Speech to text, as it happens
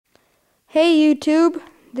Hey YouTube,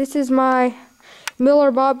 this is my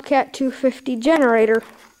Miller Bobcat 250 generator.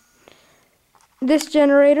 This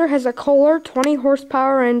generator has a Kohler 20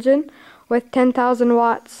 horsepower engine with 10,000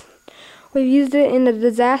 watts. We've used it in the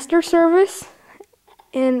disaster service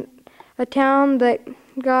in a town that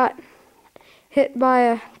got hit by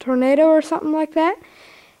a tornado or something like that.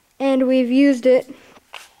 And we've used it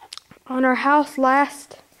on our house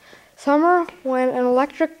last summer when an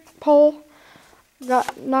electric pole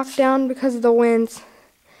got knocked down because of the winds.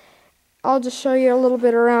 I'll just show you a little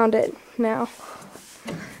bit around it now.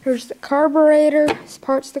 There's the carburetor, this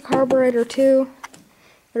part's the carburetor too.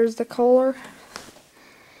 There's the Kohler.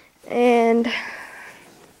 And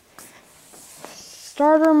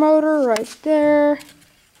starter motor right there.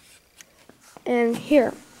 And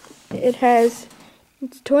here, it has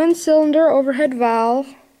its twin cylinder overhead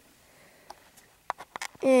valve.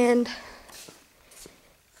 And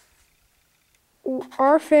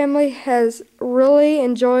our family has really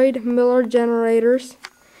enjoyed Miller generators.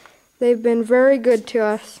 They've been very good to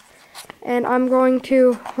us. And I'm going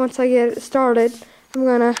to, once I get it started, I'm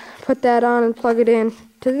going to put that on and plug it in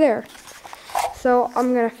to there. So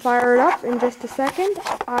I'm going to fire it up in just a second.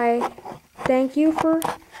 I thank you for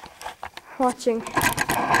watching.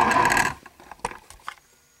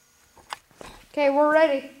 Okay, we're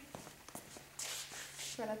ready.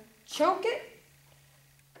 I'm going to choke it.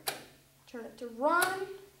 Turn it to run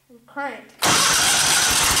and crank. I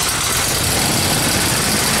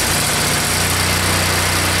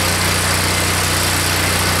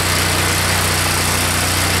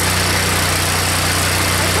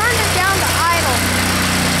turned it down to idle.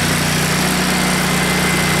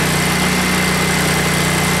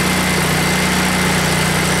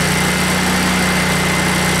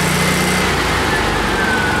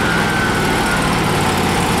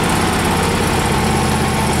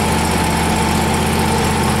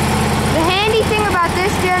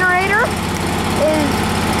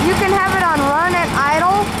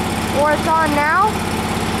 It's on now,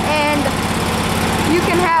 and you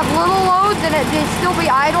can have little loads and it will still be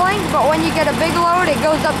idling, but when you get a big load it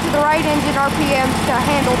goes up to the right engine RPMs to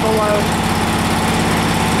handle the load.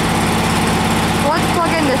 So let's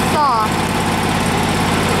plug in this saw.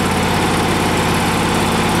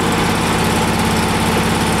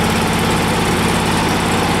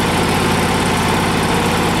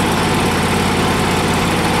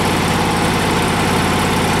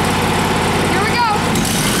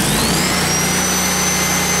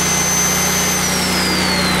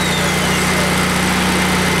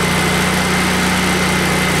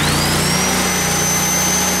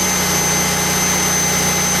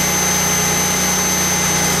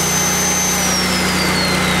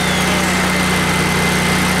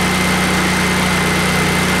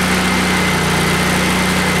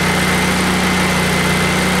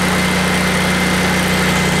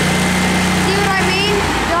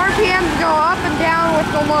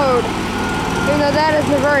 The load, even though that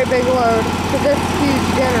isn't a very big load for this huge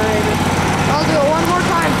generator. I'll do it one more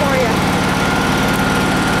time for you.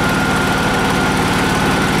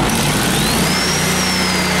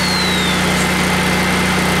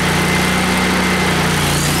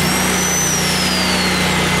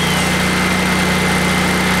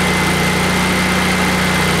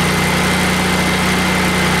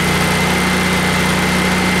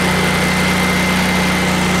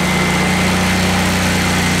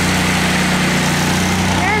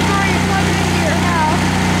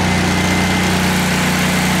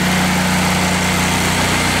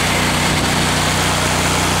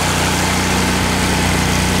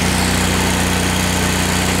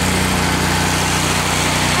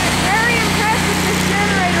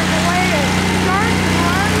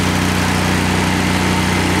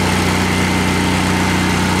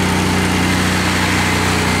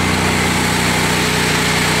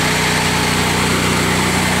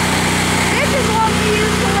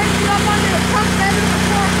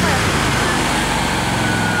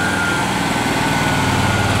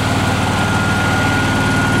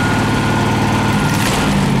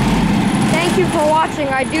 Thank you for watching.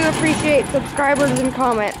 I do appreciate subscribers and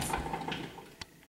comments.